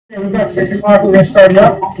Okay, we've got 6 o'clock. We're going to start it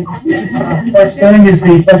up. First thing is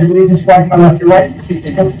the Pledge of Allegiance flag to my left, your right.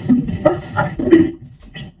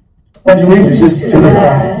 Pledge of Allegiance to the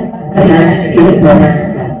flag of the United States of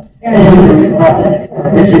America and to the republic for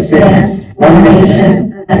which it stands, one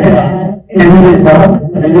nation, under God, indivisible,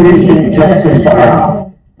 with liberty and justice for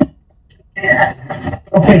all.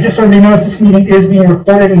 Okay, just so everybody knows, this meeting is being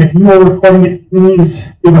recorded, and if you are recording it, please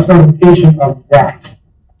give us notification of that.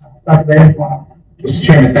 Dr. Barry, Mr.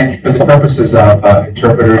 Chairman, thank you. For the purposes of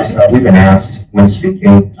interpreters, we've been asked when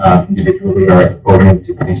speaking individually or at the podium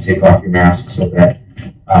to please take off your mask so that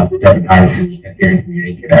the deaf and hard of hearing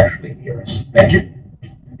community can actually hear us. Thank you.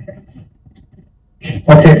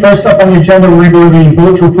 Okay, first up on the agenda, we're going to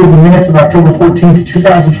vote to approve the minutes of October 14th,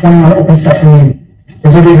 2021 open session meeting.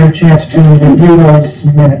 Has everybody had a chance to review those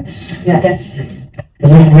minutes? Yes.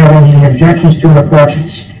 Does anyone have any objections to or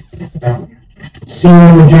corrections? No. Seeing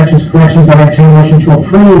no objections, corrections, I'd like to motion to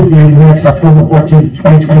approve the minutes of October 14th,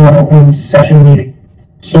 2021 open session meeting.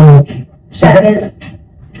 So, second.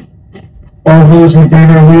 All those in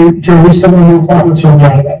favor, Joe, we still move on. Let's go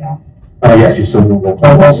down to that now. Yes, you still move on.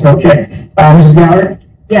 All those, okay. Mrs. Gallagher?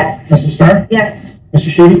 Yes. Mrs. Starr? Yes. Mr.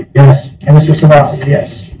 Sheedy? Yes. And Mr. Savas is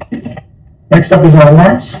yes. Next up is our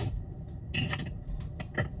warrants.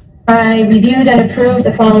 I reviewed and approved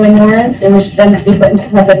the following warrants and wish them to be put into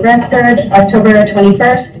public record. October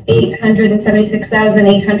 21st,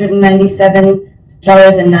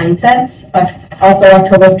 $876,897.09. Also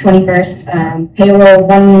October 21st, payroll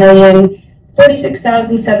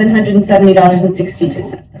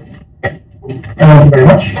 $1,046,770.62. Thank you very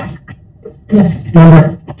much.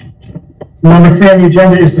 Number 3 on the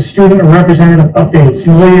agenda is the student representative updates.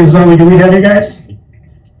 Malia, Zoe, do we have you guys?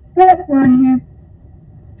 Yeah, we're on here.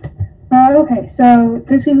 Okay, so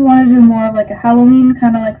this week we want to do more of like a Halloween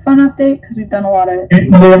kind of like fun update because we've done a lot of. Hey,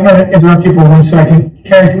 Malia, I'm going to interrupt you for 1 second.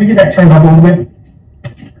 Karen, can we get that turned up a little bit?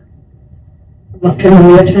 What can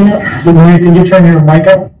Malia turn up? So Malia, can you turn your mic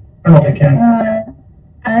up? I don't think I can.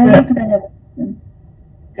 I don't think I have it.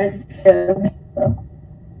 Good.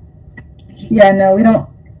 Yeah, no, we don't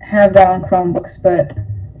have that on Chromebooks, but.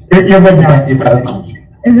 You're good now.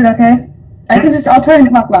 Is it okay? I'll try and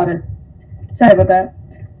talk louder. Sorry about that.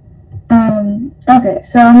 Okay,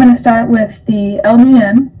 so I'm going to start with the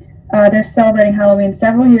LGM. They're celebrating Halloween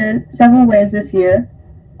several ways this year.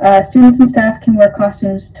 Students and staff can wear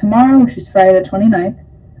costumes tomorrow, which is Friday the 29th.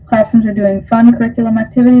 Classrooms are doing fun curriculum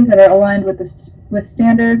activities that are aligned with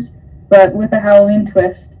standards, but with a Halloween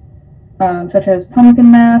twist, such as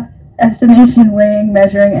pumpkin math, estimation, weighing,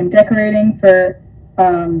 measuring, and decorating for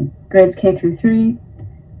grades K through 3.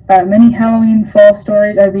 Many Halloween fall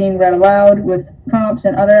stories are being read aloud with prompts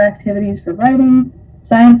and other activities for writing.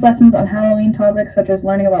 Science lessons on Halloween topics such as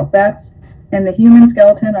learning about bats and the human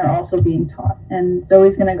skeleton are also being taught. And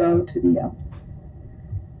Zoe's going to go to the Yale.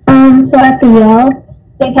 So at the Yale,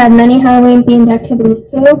 they've had many Halloween themed activities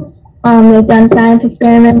too. They've done science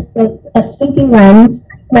experiments with a spooky lens,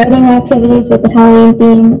 writing activities with the Halloween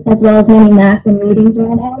theme, as well as many math and readings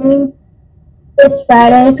around Halloween. This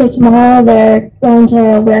Friday, so tomorrow, they're going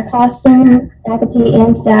to wear costumes, faculty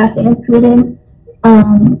and staff and students.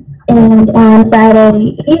 And on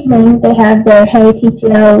Friday evening, they have their Hey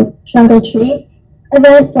PTO Trunk or Treat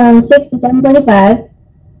event from 6 to 7:45.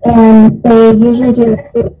 And they usually do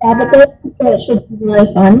advocates, so it should be really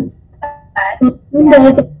fun. They're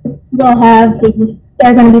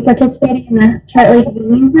going to be participating in the Chartley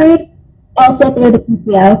Halloween Parade, also through the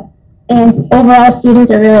PTO. And overall, students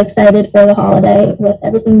are really excited for the holiday with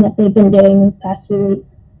everything that they've been doing these past few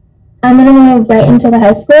weeks. I'm going to move right into the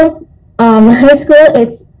high school. High school,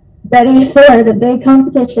 it's ready for the big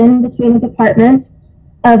competition between the departments,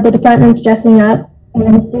 of the departments dressing up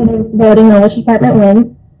and the students voting on which department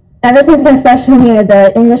wins. Ever since my freshman year,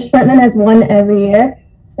 the English department has won every year.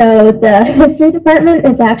 So the history department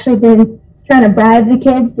has actually been trying to bribe the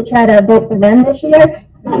kids to try to vote for them this year.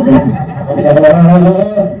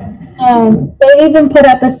 They even put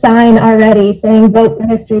up a sign already saying vote for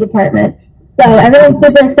history department. So everyone's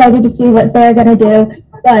super excited to see what they're going to do.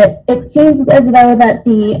 But it seems as though that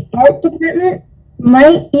the art department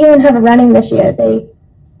might even have a running this year. They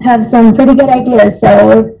have some pretty good ideas, so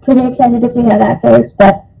we're pretty excited to see how that goes.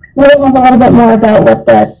 But Willie has a little bit more about what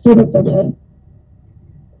the students are doing.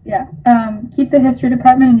 Yeah, keep the history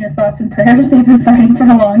department in your thoughts and prayers. They've been fighting for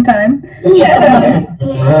a long time. Yeah.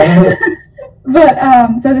 But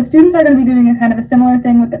so the students are going to be doing a kind of a similar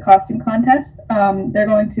thing with the costume contest. They're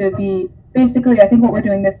going to be basically, I think what we're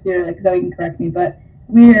doing this year, like Zoe can correct me, but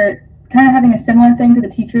we're kind of having a similar thing to the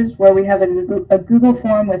teachers where we have a Google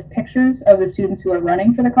form with pictures of the students who are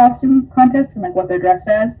running for the costume contest and like what they're dressed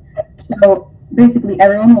as. So basically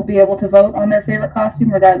everyone will be able to vote on their favorite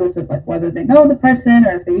costume, regardless of like whether they know the person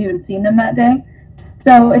or if they've even seen them that day.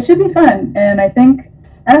 So it should be fun, and I don't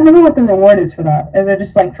remember what the reward is for that. Is it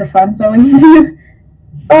just like for fun, so we do?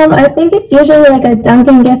 I think it's usually like a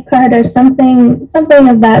Dunkin' gift card or something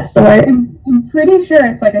of that sort. I'm pretty sure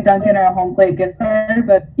it's like a Dunkin' or a Home Plate gift card,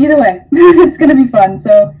 but either way, it's going to be fun.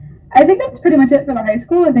 So I think that's pretty much it for the high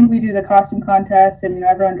school. I think we do the costume contest, and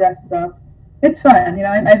everyone dresses up. It's fun.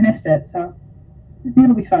 I've missed it, so I think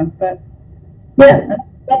it'll be fun. But yeah,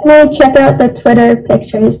 definitely check out the Twitter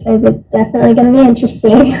pictures because it's definitely going to be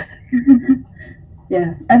interesting.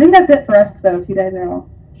 Yeah, I think that's it for us, though. If you guys are all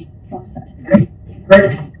set.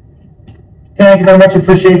 Great. Thank you very much.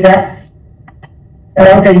 Appreciate that.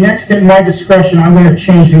 Okay, next at my discretion, I'm going to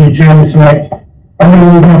change the agenda tonight. I'm going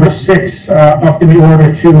to move number 6 up in the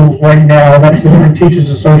order to right now. That's the Parent Teachers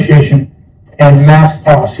Association and mask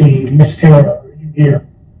policy. Ms. Taylor, are you here?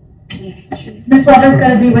 Ms. Weldon's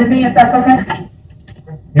going to be with me, if that's okay.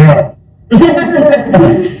 Yeah.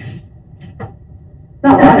 No.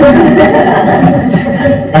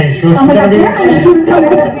 Are you sure? Oh my God, yeah, she's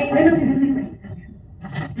coming.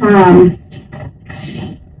 All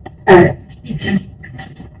right.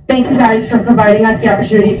 Thank you guys for providing us the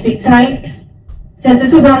opportunity to speak tonight. Since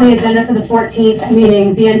this was on the agenda for the 14th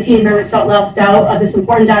meeting, the NTA members felt left out of this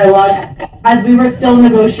important dialogue as we were still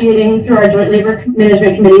negotiating through our Joint Labor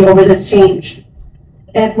Management Committee over this change.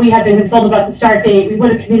 If we had been consulted about the start date, we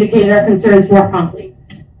would have communicated our concerns more promptly.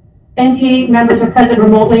 NTA members were present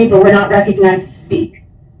remotely, but were not recognized to speak.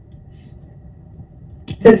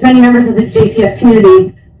 Since many members of the JCS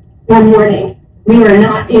community were mourning, we were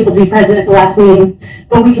not able to be present at the last meeting,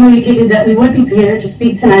 but we communicated that we would be prepared to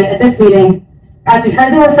speak tonight at this meeting. As we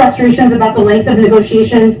heard there were frustrations about the length of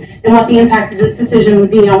negotiations and what the impact of this decision would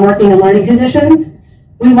be on working and learning conditions,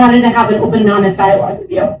 we wanted to have an open and honest dialogue with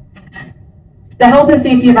you. The health and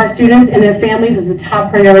safety of our students and their families is a top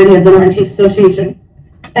priority of the Norton Teachers Association.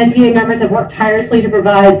 NTA members have worked tirelessly to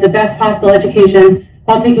provide the best possible education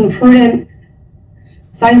while taking prudent,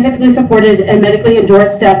 scientifically supported, and medically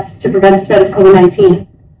endorsed steps to prevent the spread of COVID-19.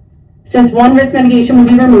 Since one risk mitigation will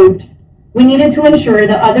be removed, we needed to ensure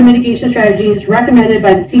that other mitigation strategies recommended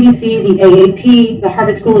by the CDC, the AAP, the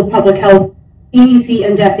Harvard School of Public Health, EEC,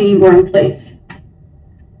 and DESE were in place.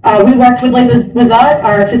 We worked with Leila Wazat,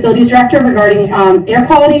 our facilities director, regarding air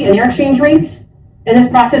quality and air exchange rates. In this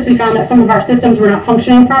process, we found that some of our systems were not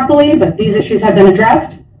functioning properly, but these issues have been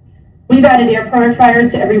addressed. We've added air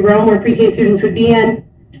purifiers to every room where pre-K students would be in.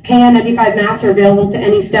 KN95 masks are available to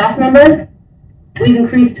any staff member. We've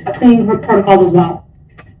increased cleaning protocols as well.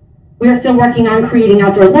 We are still working on creating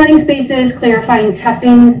outdoor learning spaces, clarifying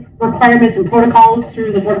testing requirements and protocols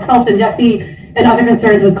through the Board of Health and DESE, and other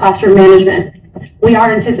concerns with classroom management. We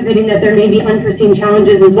are anticipating that there may be unforeseen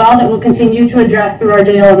challenges as well that we'll continue to address through our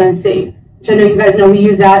JLMNC, which I know you guys know we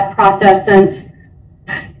use that process since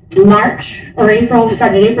March or April. We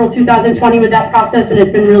started April 2020 with that process, and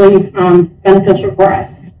it's been really beneficial for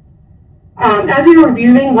us. As we were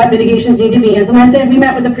reviewing what mitigations need to be implemented, we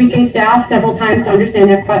met with the pre-K staff several times to understand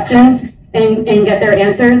their questions and get their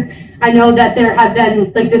answers. I know that there have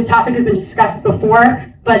been, like, this topic has been discussed before,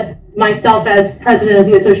 but myself as president of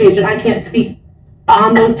the association, I can't speak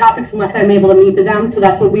on those topics unless I'm able to meet with them. So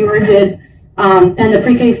that's what we did. And the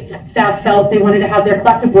pre-K staff felt they wanted to have their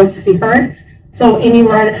collective voices be heard. So Amy,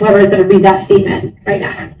 whoever is going to read that statement right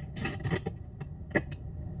now.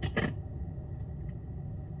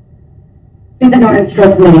 To the Norton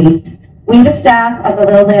School Committee, we, the staff of the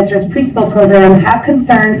Little Lancers preschool program, have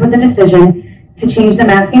concerns with the decision to change the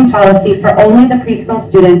masking policy for only the preschool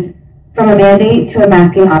students from a mandate to a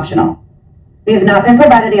masking optional. We have not been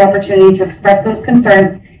provided the opportunity to express those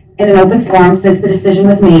concerns in an open forum since the decision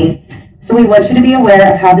was made, so we want you to be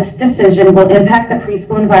aware of how this decision will impact the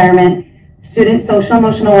preschool environment, students' social and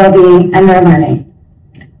emotional well-being, and their learning.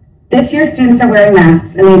 This year, students are wearing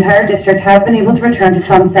masks, and the entire district has been able to return to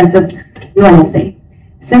some sense of normalcy.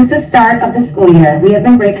 Since the start of the school year, we have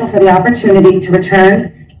been grateful for the opportunity to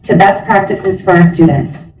return to best practices for our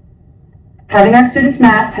students. Having our students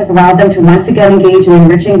masked has allowed them to once again engage in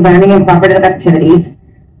enriching learning and cooperative activities.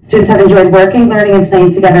 Students have enjoyed working, learning, and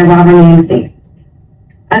playing together while remaining safe.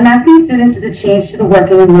 Unmasking students is a change to the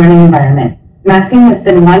working and learning environment. Masking has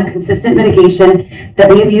been one consistent mitigation that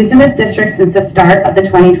we have used in this district since the start of the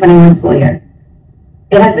 2021 school year.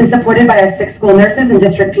 It has been supported by our 6 school nurses and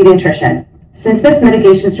district pediatrician. Since this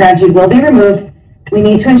mitigation strategy will be removed, we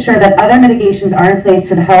need to ensure that other mitigations are in place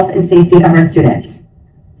for the health and safety of our students.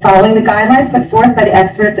 Following the guidelines put forth by the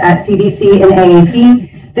experts at CDC and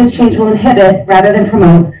AAP, this change will inhibit rather than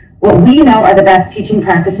promote what we know are the best teaching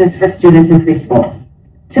practices for students in preschool.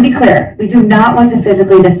 To be clear, we do not want to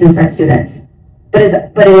physically distance our students, but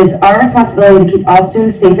it is our responsibility to keep all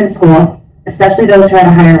students safe in school, especially those who are at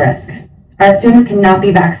a higher risk. Our students cannot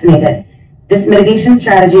be vaccinated. This mitigation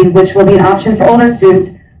strategy, which will be an option for older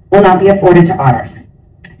students, will not be afforded to ours.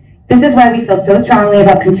 This is why we feel so strongly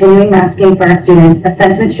about continuing masking for our students, a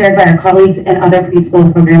sentiment shared by our colleagues and other preschool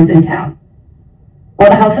programs in town.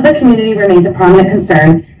 While the health of the community remains a prominent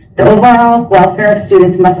concern, the overall welfare of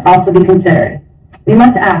students must also be considered. We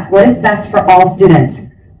must ask what is best for all students.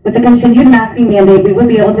 With the continued masking mandate, we would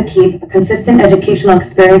be able to keep a consistent educational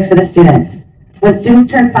experience for the students. When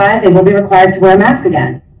students turn 5, they will be required to wear a mask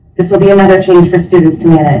again. This will be another change for students to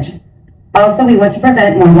manage. Also, we want to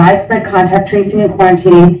prevent more widespread contact tracing and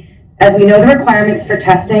quarantining, as we know the requirements for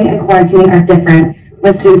testing and quarantining are different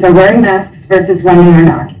when students are wearing masks versus when they are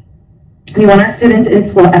not. We want our students in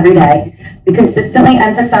school every day. We consistently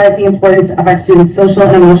emphasize the importance of our students' social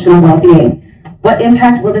and emotional well-being. What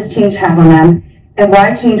impact will this change have on them? And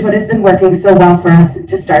why change what has been working so well for us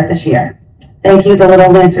to start this year? Thank you, the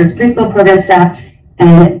Little Lancers preschool program staff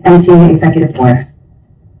and MTA executive board.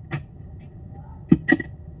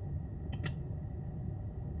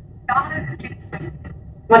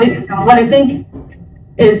 What I think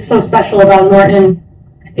is so special about Norton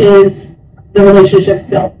is the relationships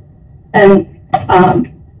built. And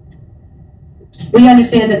we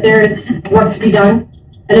understand that there is work to be done.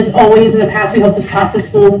 And as always in the past, we hope this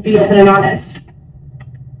process will be open and honest.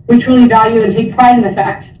 We truly value and take pride in the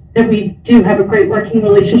fact that we do have a great working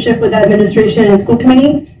relationship with the administration and school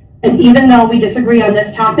committee. And even though we disagree on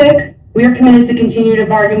this topic, we are committed to continue to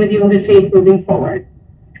bargain with you in good faith moving forward.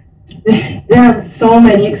 There are so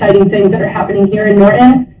many exciting things that are happening here in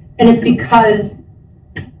Norton, and it's because,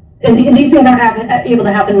 and these things aren't able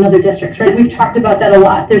to happen in other districts, right? We've talked about that a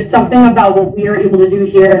lot. There's something about what we are able to do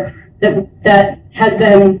here that has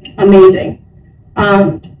been amazing.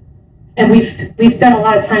 And we've spent a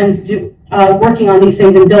lot of times working on these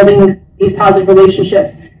things and building these positive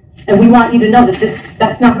relationships. And we want you to know that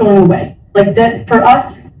that's not going away. Like that for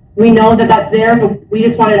us, we know that that's there, but we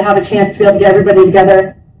just wanted to have a chance to be able to get everybody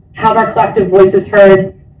together, have our collective voices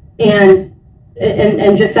heard, and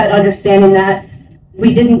just that understanding that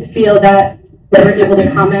we didn't feel that we were able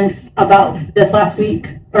to comment about this last week,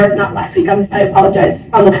 or not last week, I apologize,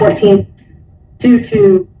 on the 14th, due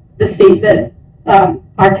to the state that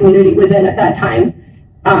our community was in at that time.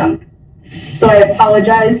 So I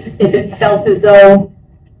apologize if it felt as though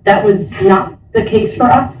that was not the case for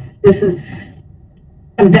us.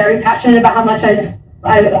 I'm very passionate about how much I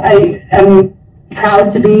am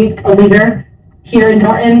proud to be a leader here in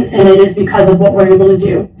Norton, and it is because of what we're able to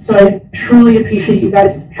do. So I truly appreciate you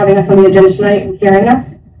guys having us on the agenda tonight and hearing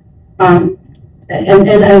us. And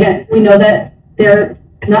again, we know that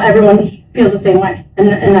not everyone feels the same way,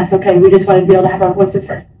 and that's okay. We just want to be able to have our voices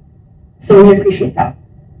heard. So we appreciate that.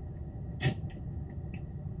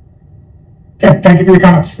 Okay, thank you for your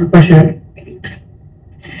comments. We appreciate it.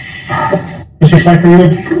 Mr. Schleicher, you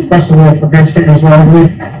had requested a grant statement as well, I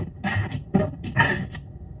believe.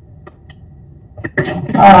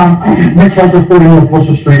 Nick Schleicher, 40 North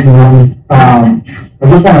Worcester Street in Norton. I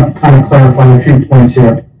just want to kind of clarify a few points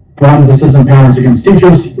here. One, this isn't parents against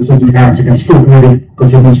teachers. This isn't parents against school committee.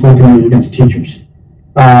 This isn't school committee against teachers.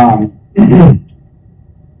 I've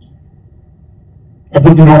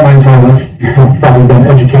lived in Norton my entire life. I've probably been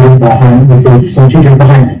educated with some teachers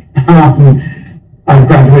behind me. I've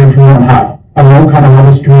graduated from Norton High. I know kind of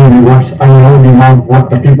how this community works. I know the amount of work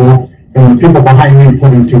that people and the people behind me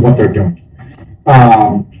put into what they're doing.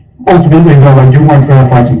 Ultimately, though, I do want to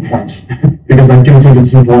clarify some points because I do think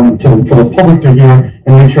it's important for the public to hear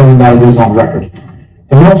and make sure that it is on record.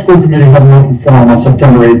 The Norton School Committee had an open forum on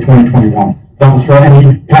September 8, 2021. That was for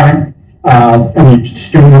any parent, any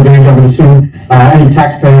student living over the soon, any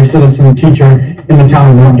taxpayer, citizen, teacher in the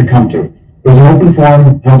town of Norton to come to. It was an open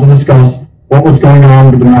forum held to discuss what was going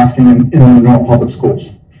on with the masking in the Norton Public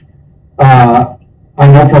Schools. I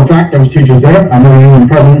know for a fact there was teachers there. I know the union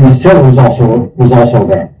president, Ms. Taylor, was also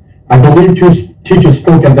there. I believe two teachers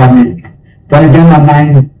spoke at that meeting. Then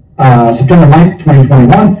again on September 9th,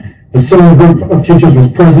 2021, the similar group of teachers was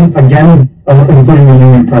present again, including the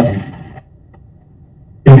union president.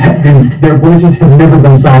 Their voices have never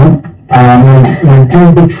been silent. And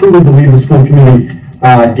I truly believe the school committee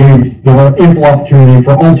gave the ample opportunity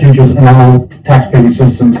for all teachers and all taxpaying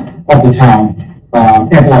citizens of the town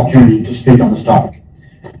ample opportunity to speak on this topic.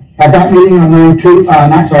 At that meeting on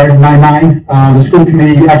 9/9, the school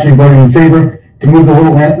committee actually voted in favor to move the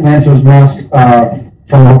Little Lancers mask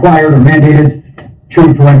from required or mandated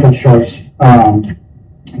to parental choice.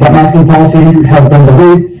 That masking policy has been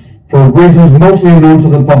delayed for reasons mostly unknown to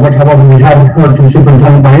the public. However, we have heard from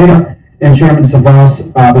Superintendent Maeda and Chairman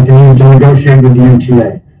Savas that they needed to negotiate with the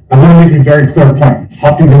MTA. I want to make a very clear point.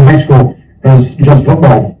 Hopkinton High School has just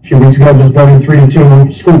football a few weeks ago just voted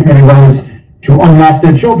 3-2 school committee wise to unmask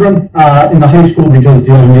their children in the high school because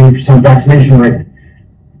they have an 80% vaccination rate.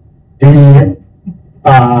 The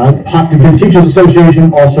Hopkinton Teachers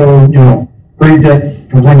Association also, agreed to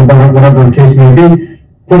complain about it, whatever the case may be,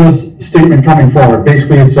 put a statement coming forward.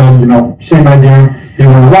 Basically, it said, same idea, they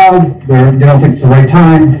weren't allowed, they don't think it's the right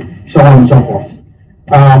time, so on and so forth.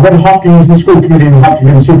 What the Hopkinton School Committee and the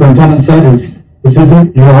Hopkinton Superintendent said is, this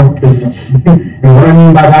isn't your business. And what I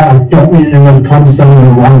mean by that, I don't mean it in a condescending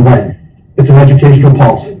or wrong way. It's an educational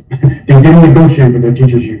policy. They didn't negotiate with their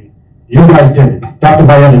teachers union. You guys did it. Dr.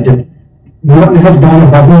 Bayetta did it. Norton has gone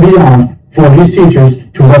above and beyond for these teachers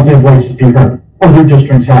to let their voices be heard. Other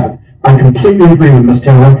districts have it. I completely agree with Ms.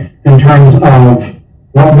 Taylor in terms of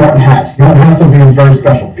what Norton has. Norton has something that's very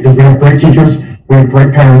special because we have great teachers, we have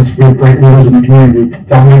great parents, we have great leaders in the community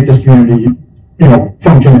that make this community,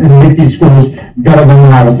 function and make these schools better than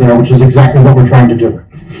when I was there, which is exactly what we're trying to do.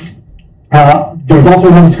 There's also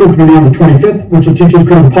another school committee on the 25th, which the teachers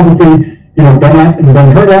could have publicly, been at and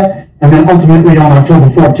been heard at. And then ultimately on October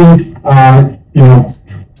 14th,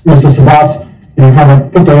 Mr. Savas, kind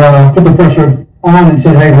of put the pressure on and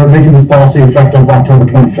said, hey, we're making this policy effective October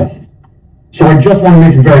 25th. So I just want to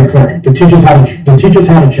make it very clear. The teachers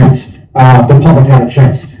had a chance. The public had a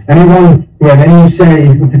chance. Anyone who had any say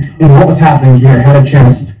in what was happening here had a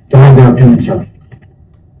chance to have their opinions heard.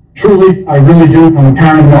 Truly, I really do. I'm a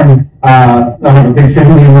parent of Norton. I have a big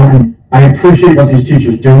family in Norton. I appreciate what these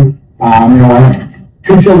teachers do. I have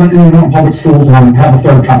 2 children in the Norton Public Schools and I have a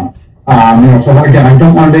third coming. So again, I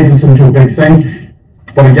don't want to make this into a big thing,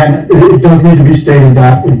 but again, it does need to be stated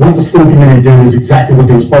that what the school committee did is exactly what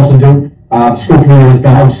they were supposed to do. The school committee has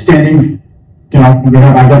been outstanding. We have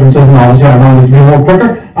our differences and obviously I wanted to be a little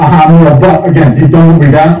quicker. But again, they've done what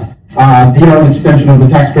we've asked. They are an extension of the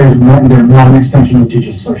taxpayers of Norton. They're not an extension of the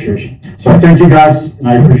Teachers Association. So thank you guys, and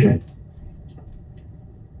I appreciate it.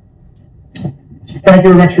 Thank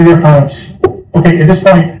you very much for your comments. Okay, at this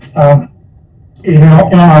point, in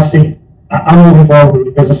all honesty, I'm moving forward with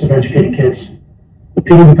the business of educating kids.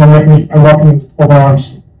 People who come with me, I welcome you with open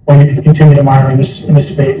arms when you can continue to monitor in this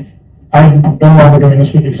debate. I'm no longer doing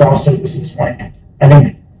this. We've exhausted this at this point. I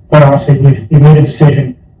think, quite honestly, we made a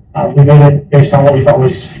decision. We made it based on what we thought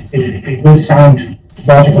was a good, sound,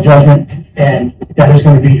 logical judgment, and that is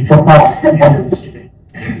going to be for us at the end of this debate.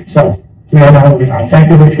 So we are now moving on. Thank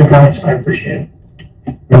you for your comments. I appreciate it.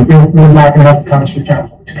 We're not going to have comments from general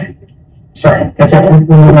public today. Sorry, that's it.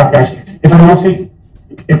 We're not, guys. It's policy.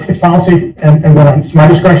 It's policy, and it's my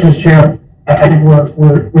discretion as chair. I think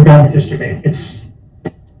we're done with this debate.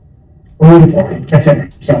 We're moving forward. That's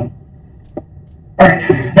it. So. All right,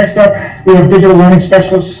 next up, we have digital learning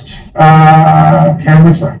specialist, Karen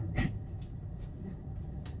Winsler.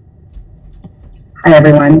 Hi,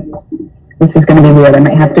 everyone. This is going to be weird. I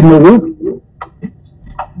might have to move.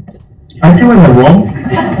 Aren't you in the room?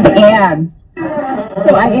 I am.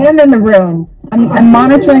 So I am in the room. I'm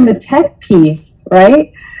monitoring the tech piece,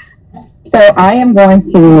 right? So I am going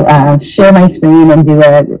to share my screen and do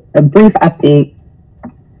a brief update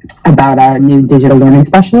about our new digital learning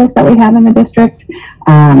specialists that we have in the district.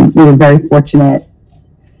 We were very fortunate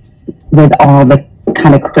with all the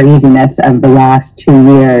kind of craziness of the last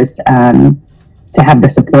 2 years to have the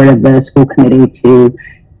support of the school committee to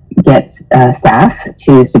get staff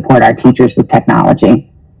to support our teachers with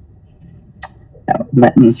technology. So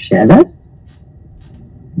let me share this.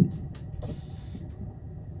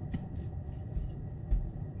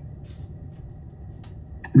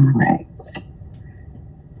 All right.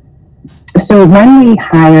 So when we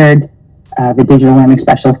hired the digital learning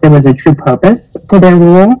specialist, there was a true purpose to their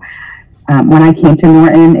role. When I came to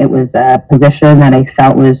Norton, it was a position that I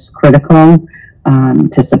felt was critical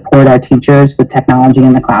to support our teachers with technology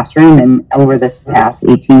in the classroom. And over this past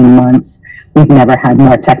 18 months, we've never had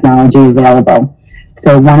more technology available.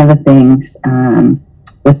 So one of the things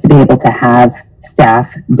was to be able to have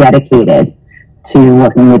staff dedicated to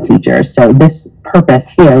working with teachers. So this purpose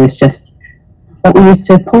here is just what we used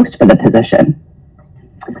to post for the position.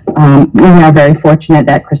 We are very fortunate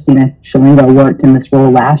that Christina Shalingo worked in this role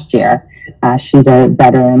last year. She's a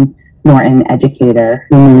veteran Norton educator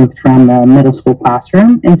who moved from the middle school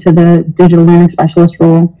classroom into the digital learning specialist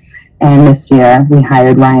role. And this year we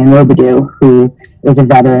hired Ryan Robidoux, who is a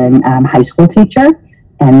veteran high school teacher,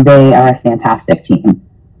 and they are a fantastic team.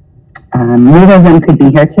 Neither of them could be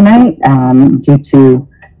here tonight due to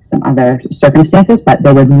some other circumstances, but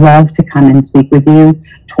they would love to come and speak with you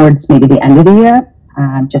towards maybe the end of the year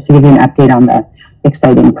just to give you an update on the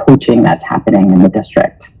exciting coaching that's happening in the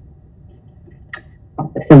district.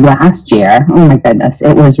 So last year, oh my goodness,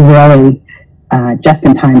 it was really just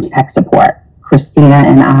in time tech support. Christina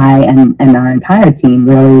and I and our entire team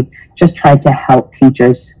really just tried to help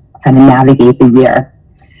teachers kind of navigate the year,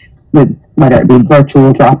 with whether it be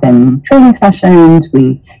virtual drop-in training sessions.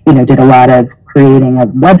 We, did a lot of creating of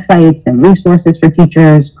websites and resources for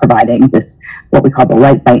teachers, providing this, what we call the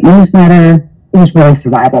Light Bite newsletter. It was really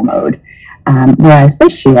survival mode. Whereas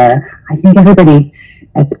this year, I think everybody,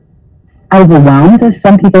 as overwhelmed as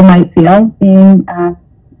some people might feel being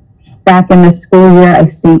back in the school year, I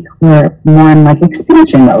think we're more in like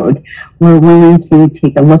expansion mode. We're willing to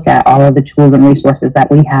take a look at all of the tools and resources that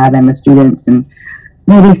we have and the students, and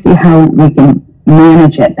maybe see how we can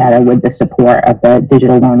manage it better with the support of the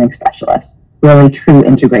digital learning specialists. Really true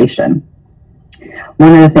integration.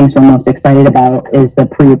 One of the things we're most excited about is the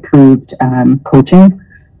pre-approved coaching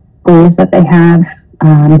goals that they have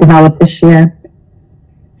developed this year.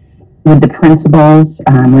 With the principals,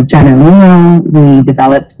 with Jenna Lino, we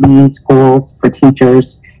developed these goals for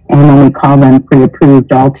teachers, and when we call them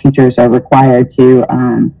pre-approved, all teachers are required to,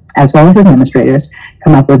 as well as administrators,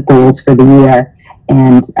 come up with goals for the year,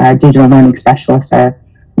 and our digital learning specialists are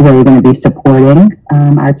really going to be supporting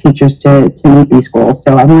our teachers to meet these goals.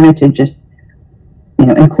 So I wanted to just,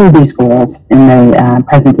 include these goals in the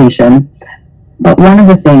presentation. But one of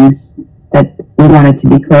the things that we wanted to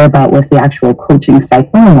be clear about was the actual coaching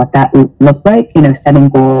cycle and what that looked like, setting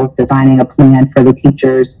goals, designing a plan for the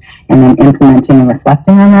teachers, and then implementing and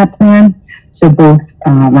reflecting on that plan. So both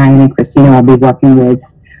Ryan and Christina will be working with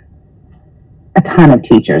a ton of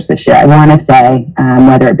teachers this year. I want to say,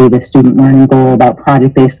 whether it be the student learning goal about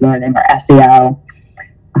project-based learning or SEL,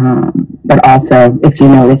 but also, if you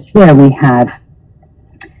notice here, we have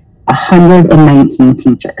 119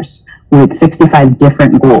 teachers with 65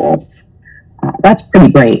 different goals. That's pretty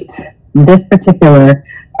great. This particular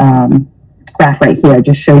graph right here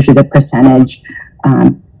just shows you the percentage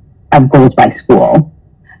of goals by school.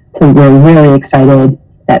 So we're really excited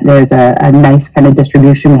that there's a nice kind of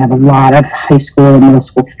distribution. We have a lot of high school and middle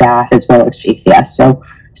school staff as well as JCS, so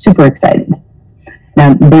super excited.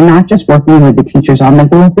 Now, they're not just working with the teachers on the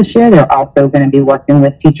goals this year, they're also going to be working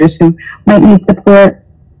with teachers who might need support,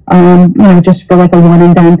 just for like a one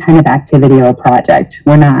and done kind of activity or project.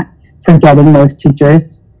 We're not forgetting those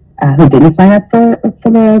teachers who didn't sign up for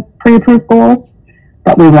the pre-approved goals,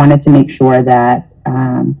 but we wanted to make sure that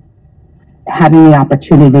having the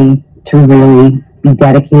opportunity to really be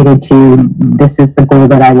dedicated to, this is the goal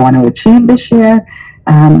that I want to achieve this year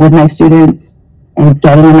with my students, and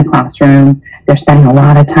getting in the classroom. They're spending a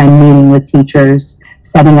lot of time meeting with teachers,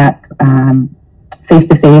 setting up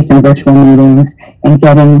face-to-face and virtual meetings, and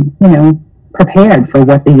getting, prepared for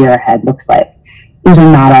what the year ahead looks like. These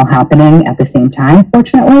are not all happening at the same time,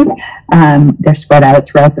 fortunately. They're spread out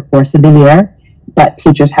throughout the course of the year, but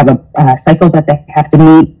teachers have a cycle that they have to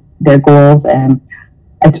meet their goals, and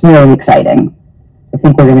it's really exciting. I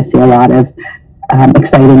think we're going to see a lot of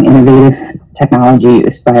exciting, innovative technology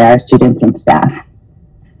used by our students and staff.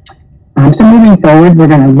 So moving forward, we're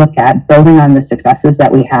going to look at building on the successes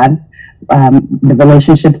that we have, the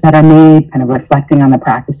relationships that are made, kind of reflecting on the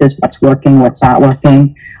practices, what's working, what's not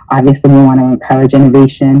working. Obviously, we want to encourage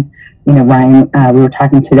innovation. Ryan, we were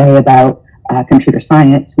talking today about Computer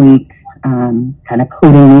Science Week, kind of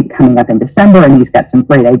coding week coming up in December, and he's got some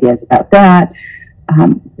great ideas about that.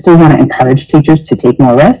 So we want to encourage teachers to take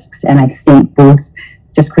more risks, and I think both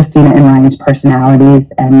just Christina and Ryan's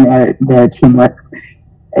personalities and their teamwork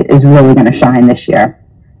is really going to shine this year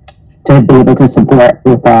to be able to support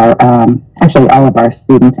with our, actually all of our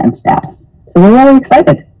students and staff. So we're really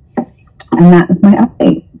excited. And that is my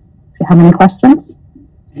update. If you have any questions?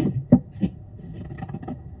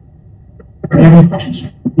 Any questions?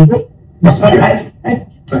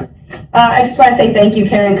 I just want to say thank you,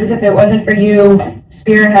 Karen, because if it wasn't for you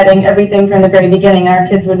spearheading everything from the very beginning, our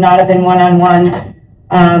kids would not have been one-on-one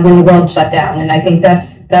when the world shut down. And I think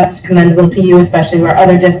that's commendable to you, especially where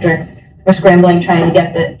other districts were scrambling, trying to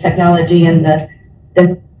get the technology and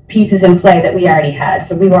the pieces in play that we already had.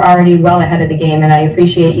 So we were already well ahead of the game, and I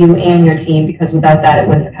appreciate you and your team, because without that, it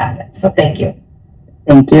wouldn't have happened. So thank you.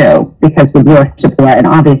 Thank you, because with your support and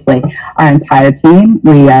obviously our entire team,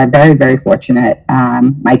 we are very, very fortunate.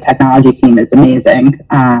 My technology team is amazing,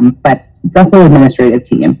 but the whole administrative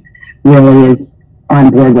team really is on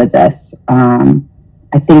board with this.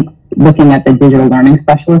 I think looking at the digital learning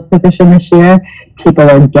specialist position this year, people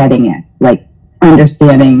are getting it, like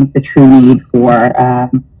understanding the true need for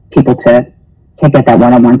people to get that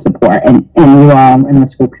one-on-one support. And you all in the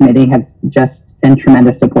school committee have just been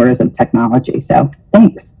tremendous supporters of technology. So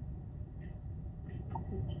thanks.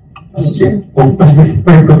 Very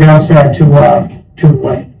quickly, I'll say to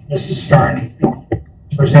Mrs. Stern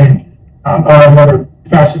for saying, another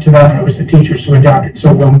facet to that, it was the teachers who adapted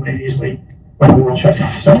so willingly and easily when the world shut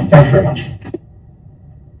down. So thank you very much.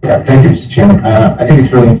 Yeah, thank you, Mr. Chairman. I think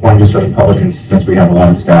it's really important just for the public, and since we have a lot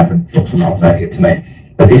of staff and folks from outside here tonight,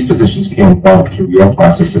 that these positions came about through your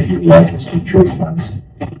process of utilizing school choice funds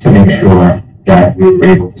to make sure that we were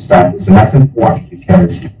able to start this. And that's important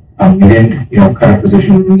because we didn't, cut a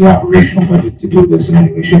position in the operational budget to do this in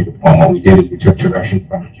any way, shape, or form. What we did is we took direction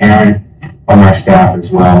from Karen, from our staff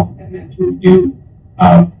as well, and then to review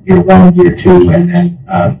year 1, year 2, and then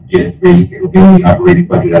year 3, it will be in the operating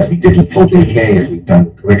budget as we did with full day K, as we've done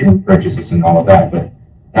the curriculum purchases and all of that. But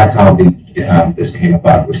that's how this came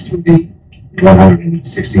about, was through the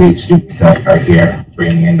 168 students that are here,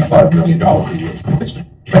 bringing in about $1 million a year to the district.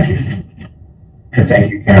 Thank you. And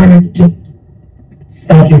thank you, Karen and your team.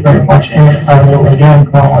 Thank you very much. And I will again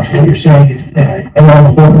acknowledge what you're saying. And I'm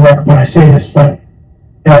on the record when I say this, but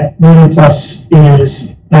that million plus is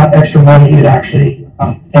not extra money. It actually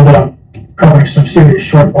ended up covering some serious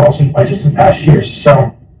shortfalls in budgets in past years.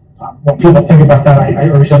 So when people think about that, I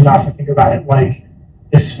urge them not to think about it like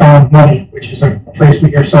this found money, which is a phrase we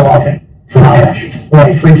hear so often. Free cash.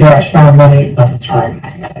 Right, free cash, found money. Down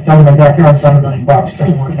in my backyard, found $1 million.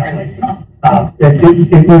 Doesn't work that way.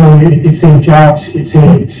 It saved jobs. It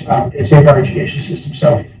saved our education system.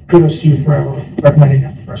 So kudos to you for recommending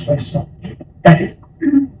that in the first place. So thank you.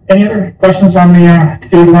 Any other questions on the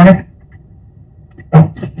data learning?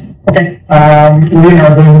 No? Okay. We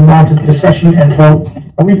are going to move on to the discussion and vote.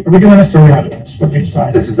 Are we doing this or are we not doing this? What do we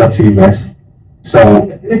decide? This is up to you guys.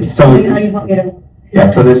 So there's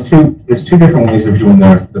two different ways of doing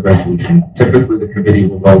the resolution. Typically, the committee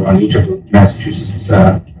will vote on each of the Massachusetts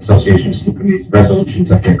Association of School Committees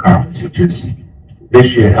resolutions at their conference, which is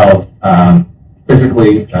this year held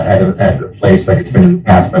physically at a place like it's been in the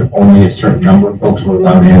past, but only a certain number of folks were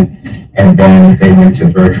allowed in, and then they went to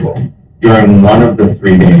virtual. During one of the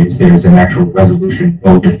 3 days, there's an actual resolution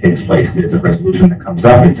vote that takes place. There's a resolution that comes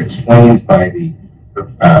up. It's explained by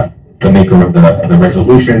the maker of the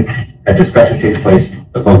resolution. A discussion takes place,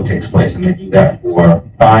 the vote takes place, and they do that for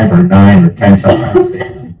 5 or 9 or 10 sometimes.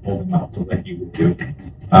 They pull them out to let you do.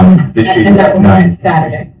 This year you have 9.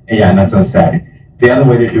 Saturday. Yeah, and that's on Saturday. The other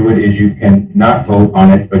way to do it is you can not vote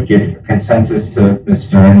on it, but give a consensus to Ms.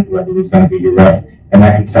 Stern, whoever is going to be your rep, and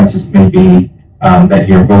that consensus may be that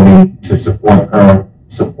you're voting to support her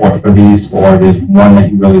support for these, or there's one that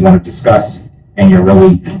you really want to discuss, and you're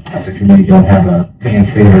really, as a committee, don't have a fan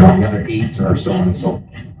favorite on the other 8 or so on and so forth.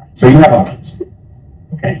 So you have options.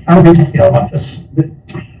 Okay, how do you feel about this?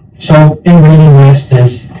 So in reading this,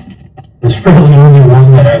 there's really only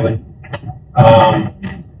one that I would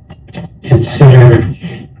consider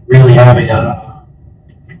really having a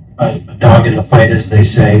dog in the fight, as they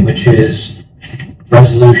say, which is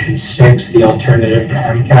Resolution 6, the alternative to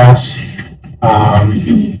MCAS.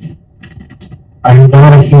 I'm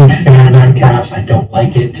not a huge fan of MCAS. I don't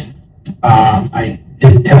like it. I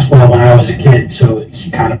didn't test well when I was a kid, so it's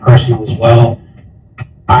kind of personal as well.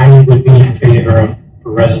 I would be in favor of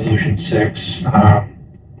Resolution 6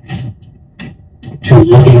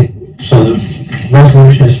 so the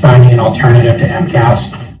resolution is finding an alternative to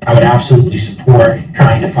MCAS. I would absolutely support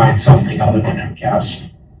trying to find something other than MCAS.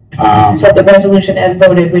 So the resolution as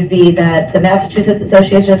voted would be that the Massachusetts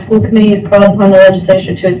Association of School Committees called upon the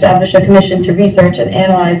legislature to establish a commission to research and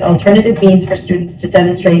analyze alternative means for students to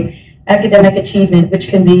demonstrate academic achievement, which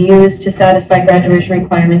can be used to satisfy graduation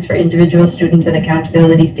requirements for individual students and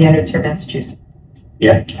accountability standards for Massachusetts.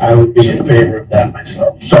 Yeah, I would be in favor of that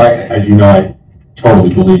myself. So as you know, I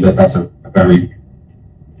totally believe that that's a very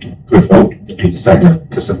good vote if you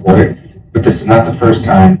decide to support it. But this is not the first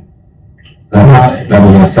time that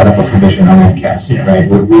we're going to set up a commission on MCAS, right?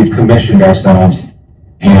 We've commissioned ourselves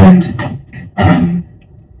and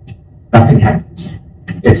nothing happens.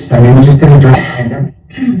 We just did it during the pandemic.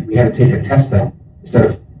 We had to take a test that instead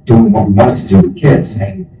of doing what we wanted to do with kids,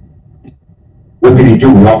 and what did he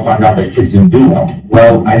do? We all found out that kids didn't do well.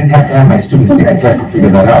 Well, I didn't have to have my students take a test to figure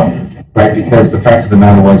that out, right? Because the fact of the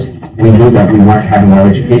matter was, we knew that we weren't having our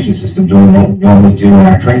education system doing what we normally do and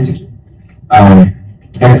are trained to do. And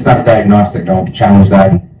it's not a diagnostic. I'll challenge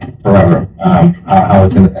that forever, how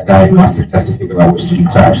it's a diagnostic test to figure out what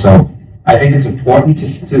students are. So I think it's important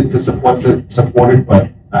to support it,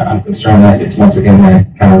 but I'm concerned that it's once again going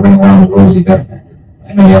to kind of ring around the rosy that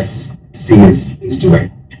MASC is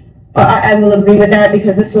doing. Well, I will agree with that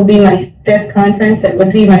because this will be my 5th conference. It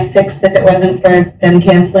would be my 6th if it wasn't for them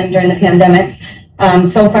canceling during the pandemic.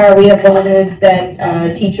 So far, we have voted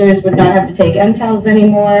that teachers would not have to take MTELs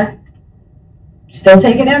anymore. Still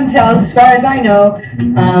taking MTELs, as far as I know.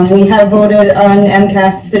 We have voted on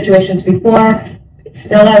MCAS situations before. It's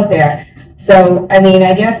still out there. So, I mean,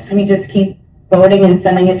 I guess we just keep voting and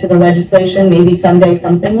sending it to the legislation. Maybe someday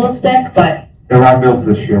something will stick, but. There are bills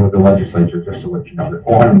this year with the legislature, just to let you know, there are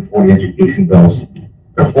 440 education bills.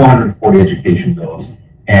 There are 440 education bills,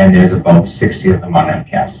 and there's about 60 of them on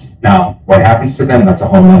MCAS. Now, what happens to them, that's a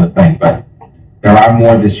whole other thing, but there are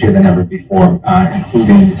more this year than ever before,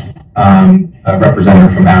 including a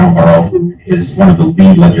representative from Attleboro, who is one of the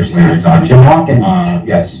lead legislators on Jim Hawkins.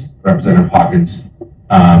 Yes, Representative Hawkins,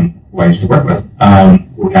 who I used to work with,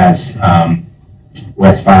 who has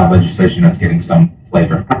filed legislation that's getting some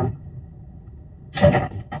flavor. So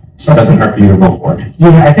it doesn't hurt for you to vote for it.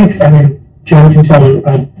 Yeah, I think, Jim can tell you,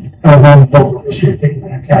 one vote this year, taking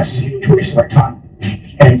an MCAS is a huge waste of our time.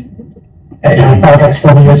 And I apologize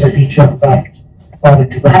for the years I beat you up about all the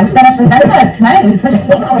directors. I was gonna present that tonight. We put it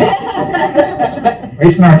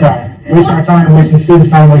Wasting our time, wasting students'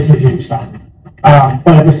 time, wasting the teachers' time.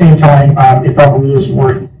 But at the same time, it probably is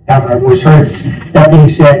worth having our voice heard. That being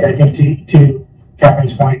said, I think to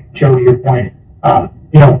Catherine's point, Joe, to your point,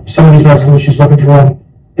 some of these resolutions, looking through them,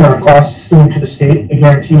 there are costs still to the state. I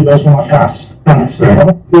guarantee you those will not pass. Not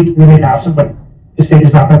necessarily. We may pass them, but the state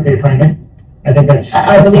is not going to pay for anything. I think that's.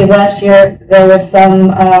 I believe last year there was some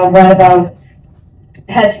runabout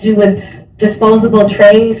had to do with disposable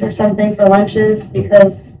trays or something for lunches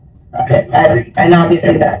because, and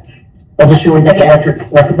obviously that. Well, this year we got the electric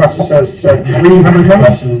buses says 300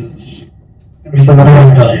 buses. It was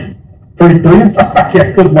another 30 billion?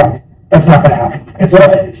 Yeah, good luck. That's not going to happen.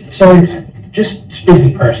 So it's just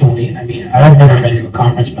speaking personally. I mean, I've never been to a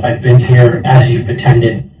conference, but I've been here as you've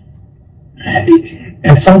attended. At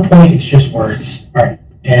some point, it's just words, right?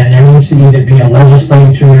 And there needs to either be a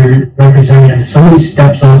legislature representative, somebody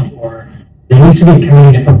steps up, or there needs to be a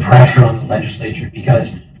committee to put pressure on the legislature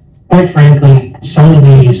because, quite frankly, some of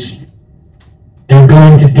these, they're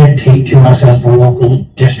going to dictate to us as the local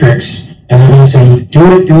districts, and they're going to say,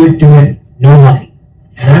 do it, no money.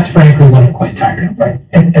 And that's frankly what I'm quite tired of, right?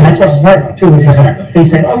 And that's what I'm worried about too, is that they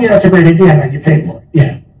say, oh yeah, that's a great idea, and then you pay for it.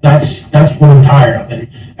 Yeah, that's what I'm tired of. And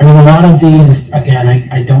I mean, a lot of these, again,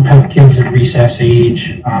 I don't have kids at recess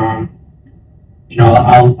age. I'll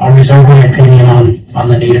reserve my opinion on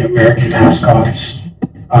the Native American mascots.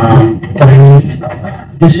 But I mean,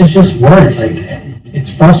 this is just words. Like,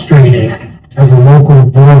 it's frustrating as a local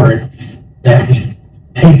board that we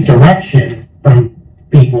take direction from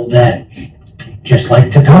people that just like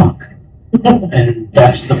to talk. And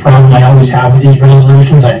that's the problem I always have with these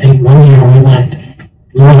resolutions. I think one year we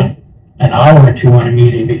went an hour or two on a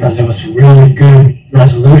meeting because it was a really good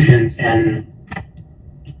resolution, and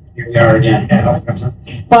here we are again.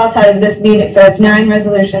 Well, I'll tell you this meeting, so it's 9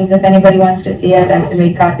 resolutions. If anybody wants to see it, I can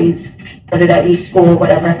make copies, put it at each school,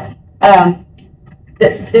 whatever.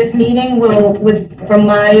 This meeting will, from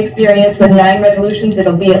my experience with 9 resolutions,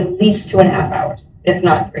 it'll be at least 2.5 hours, if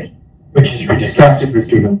not 3. Which is ridiculous. Staff should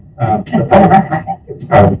receive them. It's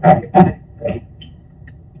part of the packet.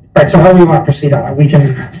 Right, so how do we want to proceed on it? We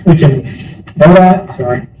can vote on it,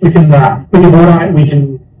 sorry. We can vote on it, we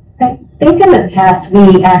can. I think in the past,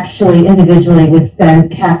 we actually individually would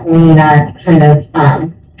send Kathleen our kind of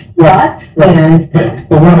thoughts and. But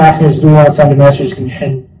what I'm asking is, do we want to send a message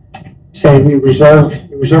and say we reserve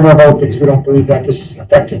our vote because we don't believe that this is an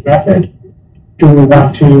effective method? Do we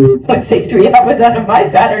want to? Let's say 3 hours out of my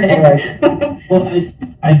Saturday. Right. Well,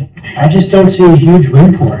 I just don't see a huge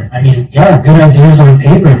win for it. I mean, yeah, good ideas on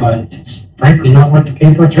paper, but it's frankly not worth the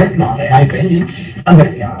paper it's written on, in my opinion. I'm going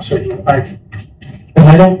to be honest with you. Because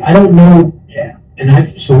I don't know, yeah.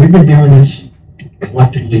 And so we've been doing this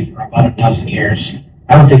collectively for about 12 years.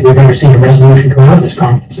 I don't think we've ever seen a resolution come out of this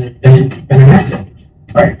conference and been enacted.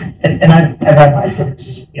 Right. And I've had my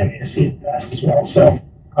differences in the seat in the past as well, so.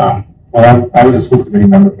 Well, I was a school committee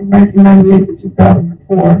member from 1998 to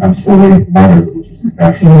 2004, and I'm still waiting for my resolutions to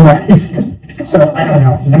pass. Right. So, I don't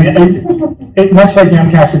know. I mean, it much like the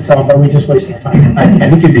MCAS itself, are we just wasting our time? I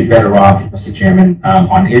think you'd be better off, Mr. Chairman,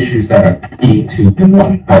 on issues that are key to the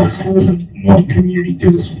Norton Public Schools and the Norton community,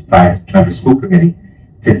 to the school committee,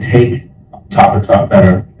 to take topics up that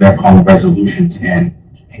are called resolutions and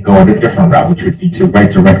go on a different route, which would be to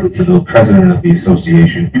write directly to the president of the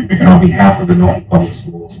association and on behalf of the Norton Public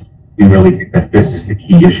Schools. We really think that this is the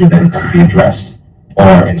key issue that needs to be addressed,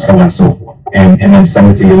 and so on and so forth. And then send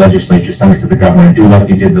it to your legislature, send it to the governor, do like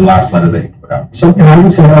you did the last letter that you put out. So, and I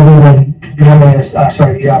would say other than the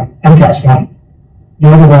MCAS one, the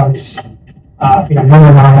other ones, number 9,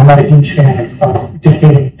 I'm not a huge fan of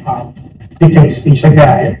dictating dictate speech like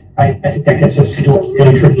that. I think that gets us into a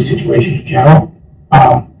really tricky situation in general.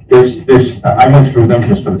 I went through them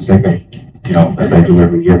just for the sake of, as I do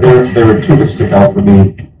every year. There were two that stick out for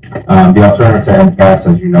me. The alternative to MCAS,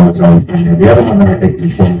 as you know, is always been there. The other one that I think is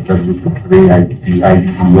important is Resolution 3, the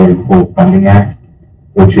IDEA Full Funding Act,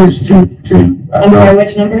 which is to I'm sorry,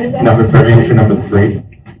 which number is that? Resolution number 3.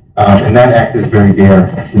 And that act is very dear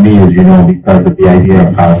to me, as you know, because of the idea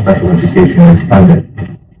of how special education is funded.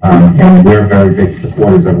 And we're very big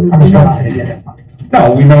supporters of it. I'm just not going to get it.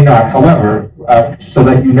 No, we may not. However, so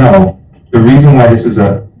that you know, the reason why this is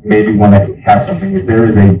maybe one that could have something is there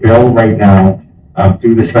is a bill right now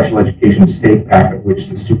through the Special Education State Packet, which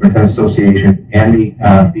the Superintendent Association and the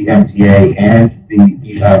MTA and the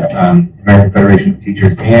American Federation of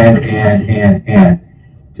Teachers and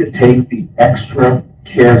to take the extra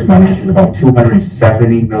CARES money, which is about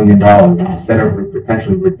 $270 million, instead of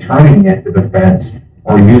potentially returning it to the feds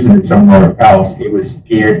or using it somewhere else, it was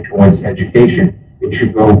geared towards education. It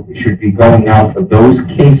should be going out for those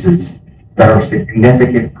cases that are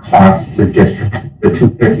significant costs to district, the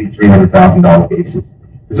 $250,000, $300,000 cases.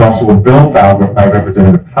 There's also a bill filed by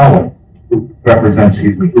Representative Howard, who represents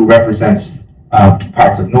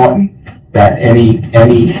parts of Norton, that any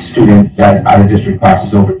student that out of district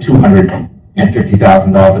costs over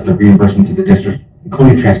 $250,000, that the reimbursement to the district,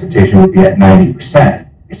 including transportation, would be at 90%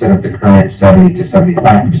 instead of the current 70 to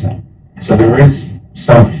 75%. So there is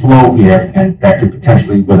some flow here, and that could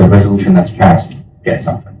potentially, with a resolution that's passed, get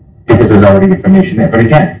something, because there's already information there. But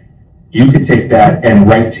again, you could take that and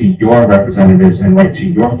write to your representatives and write to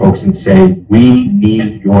your folks and say, we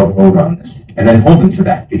need your vote on this, and then hold them to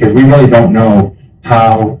that, because we really don't know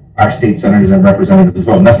how our state senators and representatives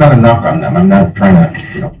vote. And that's not a knock on them. I'm not trying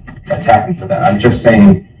to, attack them for that. I'm just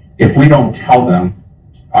saying, if we don't tell them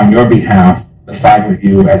on your behalf, the 5 of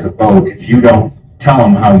you as a vote, if you don't tell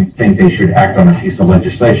them how you think they should act on a piece of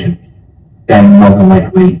legislation, then more than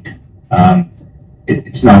likely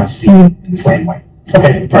it's not seen in the same way.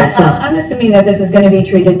 Okay, right, so I'm assuming that this is going to be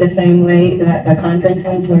treated the same way that the conference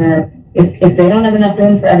is, where if they don't have enough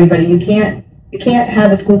room for everybody, you can't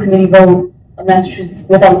have a school committee vote of Massachusetts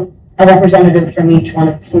without a representative from each one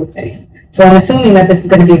of the school committees. So I'm assuming that this is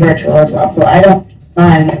going to be virtual as well. So I don't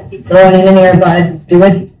mind throwing in an earbud,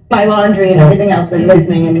 doing my laundry and everything else, and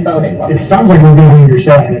listening and voting. it sounds like we're getting your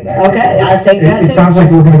second. Okay, I'll take that It too. sounds like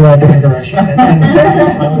we're going to go a different direction. And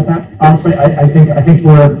honestly, I think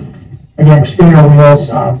we're, again, we're spinning our wheels.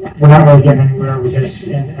 We're not really getting anywhere with this,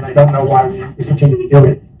 and I don't know why we continue to do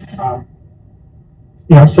it.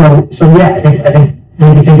 So yeah, I think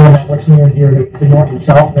maybe thinking about what's near and dear to Norton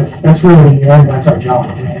itself. That's really the end. That's our job.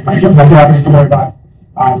 My job is to worry about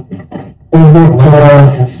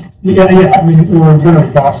Yeah, I mean, we're good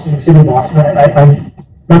at Boston, the city of Boston. Not that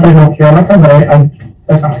I don't care about them, but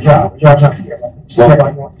that's not my job. My job's not to care about them. Just care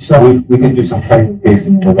about Norton. So we can do some cutting and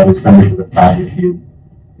pasting, and we'll send it to the 5 if you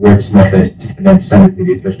wordsmith it, and then send it to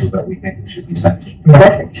the officials that we think it should be sent.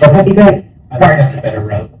 perfect. That'd be great. I think that's a better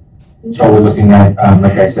route. So we're looking at,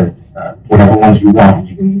 like I said, whatever ones you want,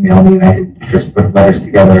 you can email me, and I can just put letters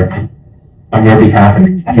together on your behalf,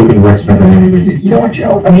 and you can wordsmith them. And You know what,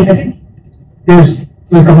 Joe? I mean, I think there's a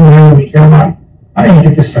couple of areas we care about. I think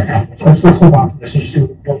get this second. Let's move on. Let's just do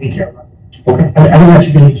what we care about. Okay. I think that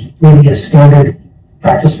should be maybe a standard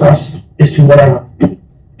practice for us, is to whatever,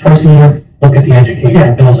 twice a year, Look at the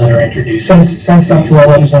education bills that are introduced. send stuff to our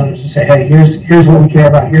representatives and say, hey, here's what we care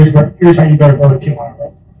about. Here's how you better vote if you want to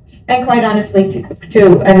vote. And quite honestly,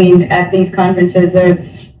 too, I mean, at these conferences,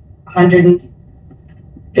 there's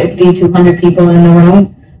 150, 200 people in the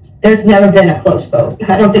room. There's never been a close vote.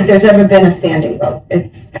 I don't think there's ever been a standing vote.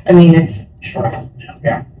 It's Sure.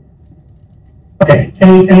 Yeah. Okay,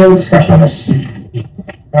 any other discussion on this?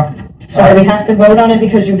 No? so we have to vote on it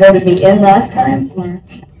because you voted me in last time? Or?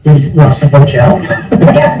 You want us to vote you out?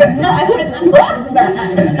 Yeah, no, I would have done both last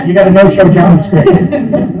time. You got a no-show count, it's great.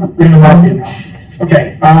 We're in the market now.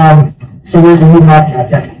 Okay, so we're moving on now,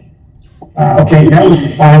 then. Okay, that was the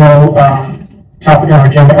final, topic on our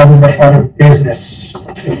agenda, other business.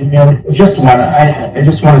 I just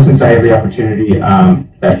want to, since I have the opportunity,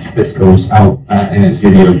 that this goes out in its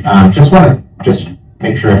video, just want to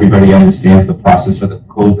make sure everybody understands the process for the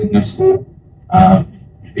closing of school,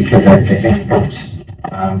 because I think folks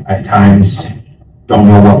at times don't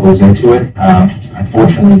know what goes into it.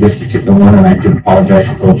 Unfortunately, this particular one, and I do apologize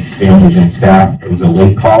to both families and staff, it was a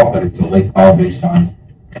late call, but it's a late call based on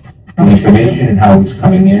the information and how it's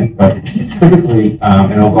coming in. But typically,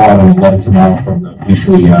 and it'll go out on the 11th tomorrow from the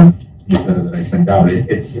weekly newsletter that I send out.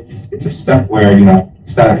 It's a step where,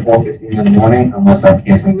 start at 4:15 in the morning, unless I'm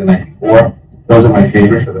canceling the night before. Those are my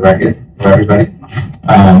favorites for the record, for everybody.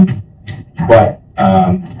 But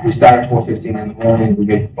we start at 4:15 in the morning. We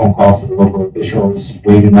make the phone calls to the local officials.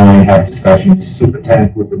 Wade and I have discussions.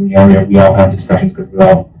 Superintendent group in the area, we all have discussions because we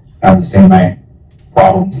all have the same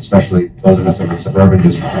problems, especially those of us in the suburban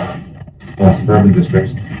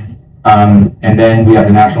districts. And then we have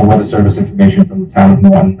the National Weather Service information from the town of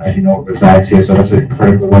Norton, as you know, it resides here, so that's a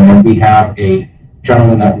critical one. And we have a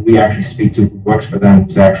gentleman that we actually speak to who works for them,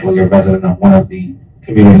 who's actually a resident of one of the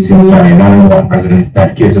communities in the area, not only one resident,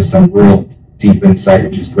 that gives us some real deep insight,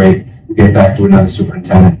 which is great. We get that to another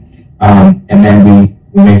superintendent. And then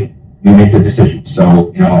we make the decision.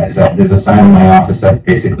 So, you know, there's a sign in my office that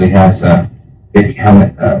basically has a big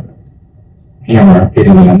helmet, hammer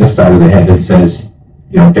hitting me on this side of the head that says,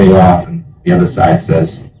 you know, day off, and the other side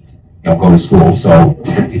says, you know, go to school. So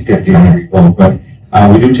it's 50-50 on every vote. But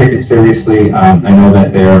we do take it seriously. I know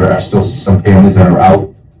that there are still some families that are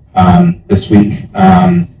out this week.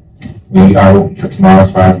 We are open for tomorrow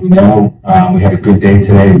as far as we know. We had a good day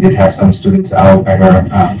today. We did have some students out. I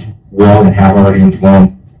will and have already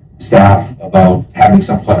informed staff about having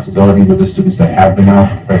some flexibility with the students that have been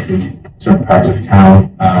out, especially certain parts of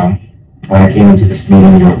town. When I came into this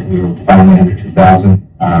meeting, we were finally under 2,000.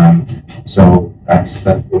 So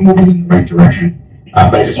we're moving in the right direction.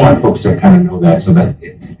 But I just want folks to kind of know that, so that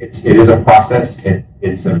it is a process.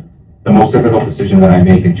 It's the most difficult decision that I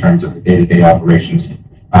make in terms of the day-to-day operations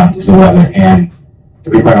is the weather. And to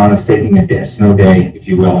be quite honest, taking a snow day, if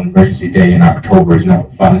you will, an emergency day in October is never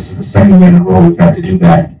fun. This is the second year in a row we've had to do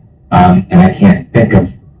that. And I can't think of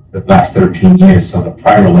the last 13 years, so the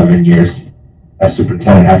prior 11 years, as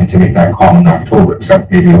superintendent, having to make that call in October, except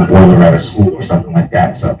maybe a boiler at a school or something like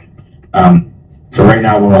that. So, so right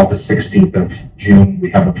now we're on the 16th of June. We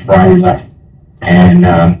have a Friday left, and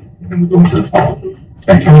then we go into the fall.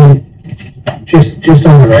 Thank you. Just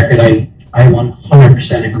on the record, I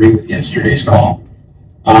 100% agree with yesterday's call.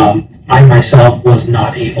 I myself was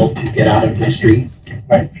not able to get out of my street.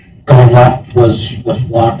 Right. Going left was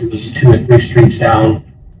blocked. It was 2 or 3 streets down.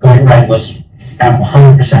 Going right was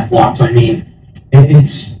 100% blocked. So I mean,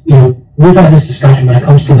 it's, you know, we've had this discussion when it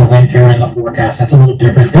comes to the winter and the forecast. That's a little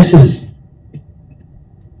different. This is,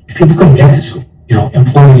 people couldn't get to school. You know,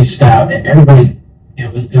 employees, staff, everybody. You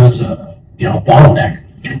know, it was a bottleneck.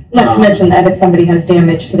 Not to mention that if somebody has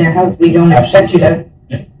damage to their house, we don't expect you to.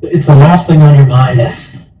 It's the last thing on your mind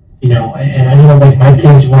is, you know, and I know like my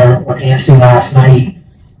kids were antsy last night.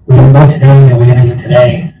 We didn't go today, and we didn't go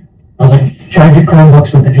today. I was like, charge your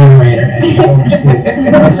Chromebooks with the generator and go to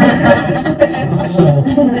school.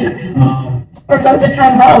 Or go to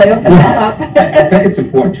town hall, they open that up. I think it's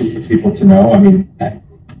important too for people to know. I mean,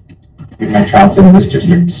 my child's in this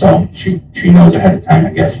district, so she knows ahead of time, I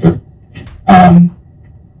guess. But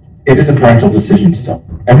it is a parental decision still.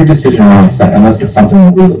 Every decision around the site, unless it's something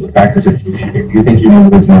illegal, the fact is if you think your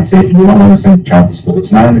neighborhood's not safe and you don't want to send your child to school,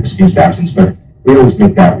 it's not an excused absence, but we always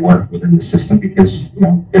make that work within the system because, you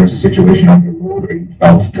know, there was a situation on the road where you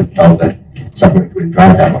felt that somebody couldn't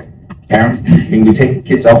drive that way. Parents, I mean, we take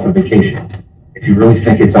kids out for vacation. If you really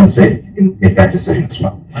think it's unsafe, you can make that decision as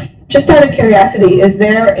well. Just out of curiosity, is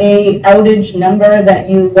there a outage number that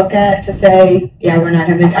you look at to say, yeah, we're not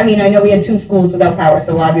having, I mean, I know we had 2 schools without power,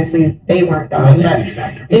 so obviously they weren't going, but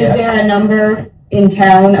is there a number in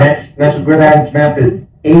town? National Grid outage map is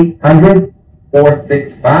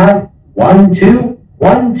 800-465-1212.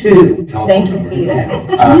 Thank you, Peter.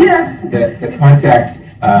 The contact,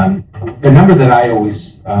 the number that I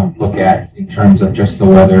always look at in terms of just the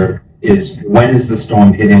weather is when is the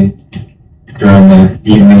storm hitting during the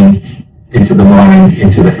evening, into the morning,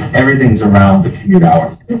 everything's around the commute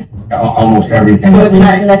hour. Almost everything. So it's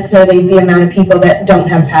not necessarily the amount of people that don't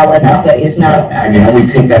have power that day is not a factor. I mean, we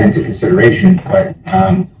take that into consideration, but,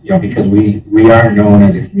 you know, because we are known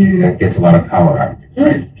as a community that gets a lot of power outages,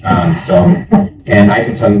 right? And I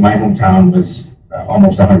can tell you my hometown was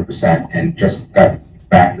almost 100% and just got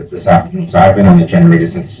back this afternoon. So I've been on the generator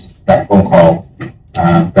since that phone call,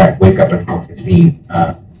 that wake up at 4:15.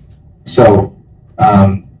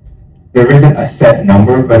 There isn't a set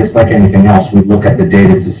number, but it's like anything else. We look at the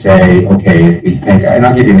data to say, okay, if we think, and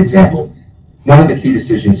I'll give you an example. One of the key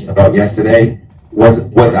decisions about yesterday was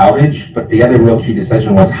outage, but the other real key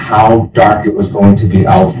decision was how dark it was going to be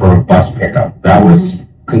out for a bus pickup. That was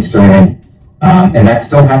concerning. And that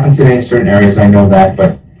still happened today in certain areas, I know that,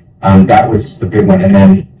 but that was the big one. And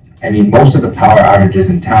then, I mean, most of the power outages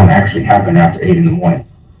in town actually happen after 8 in the morning.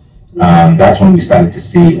 That's when we started to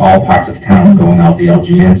see all parts of town going out, the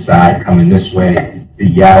LGN side coming this way. The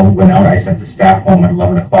Yale went out. I sent the staff home at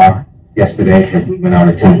 11 o'clock yesterday because we went out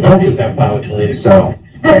at 10:30.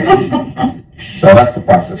 So that's the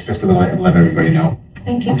process, just to let everybody know.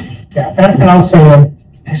 Thank you. Yeah, and also,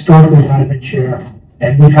 historically not have been chair,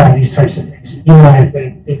 and we've had these types of things. You and I have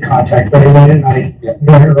been in contact very late at night,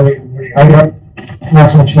 very early in the morning. I got not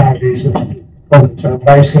so much nowadays with COVID, so but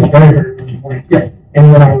I used to get very early in the morning. Yeah. And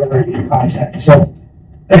you and I were very in contact. So,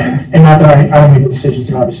 and not that I don't make the decisions,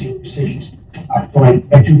 they're obviously your decisions. But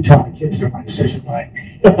I do tell my kids they're my decision when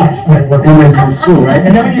I work in school, right?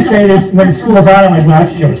 And then when you say this, when the school's on, I'm like, well,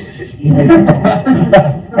 that's Joe's decision. I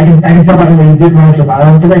can tell by the way you did run into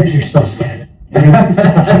violence today, because you're still standing. She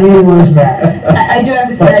was mad. I do have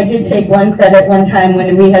to say, I did take one credit one time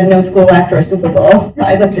when we had no school after a Super Bowl.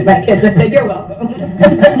 I looked at my kids and said, "You're welcome."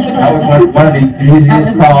 That was one of the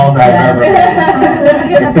easiest calls I've ever made.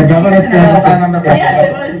 If the governor says, Yes,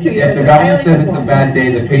 it was 2 years if the ago. governor says it's a bad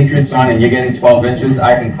day, the Patriots on, and you're getting 12 inches,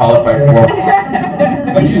 I can call it by 4.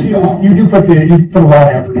 But you do put a lot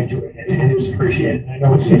of effort into it, and it was appreciated. I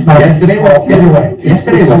know it's not. Yesterday Anyway,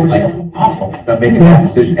 yesterday was like awful, making that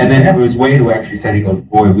decision. And then it was Wade who actually said, he goes,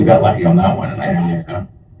 boy, we got lucky on that one. And I said, yeah,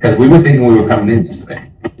 because we were thinking we were coming in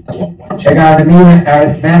yesterday. At one point. Check out the meeting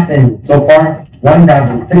average map, and so far,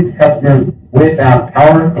 1,006 customers without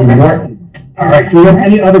power in Norton. All right, do we have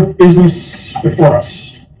any other business before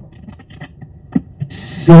us?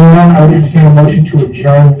 Seeing none, I would entertain a motion to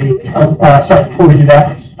adjourn the, sorry, before we do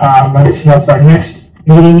that, let me announce our next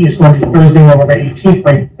meeting is going to be Thursday, November 18th,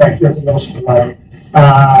 right back here at the middle school library. Is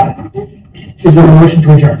there a motion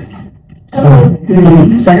to adjourn?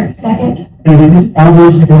 Second? Second. All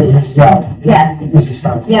those in favor, Mrs. Yao? Yes. Mrs.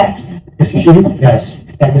 Stark? Yes. Mr. Sheedy? Yes.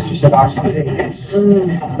 And Mr. Sabasky is a yes.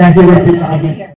 Thank you, everyone, for your time.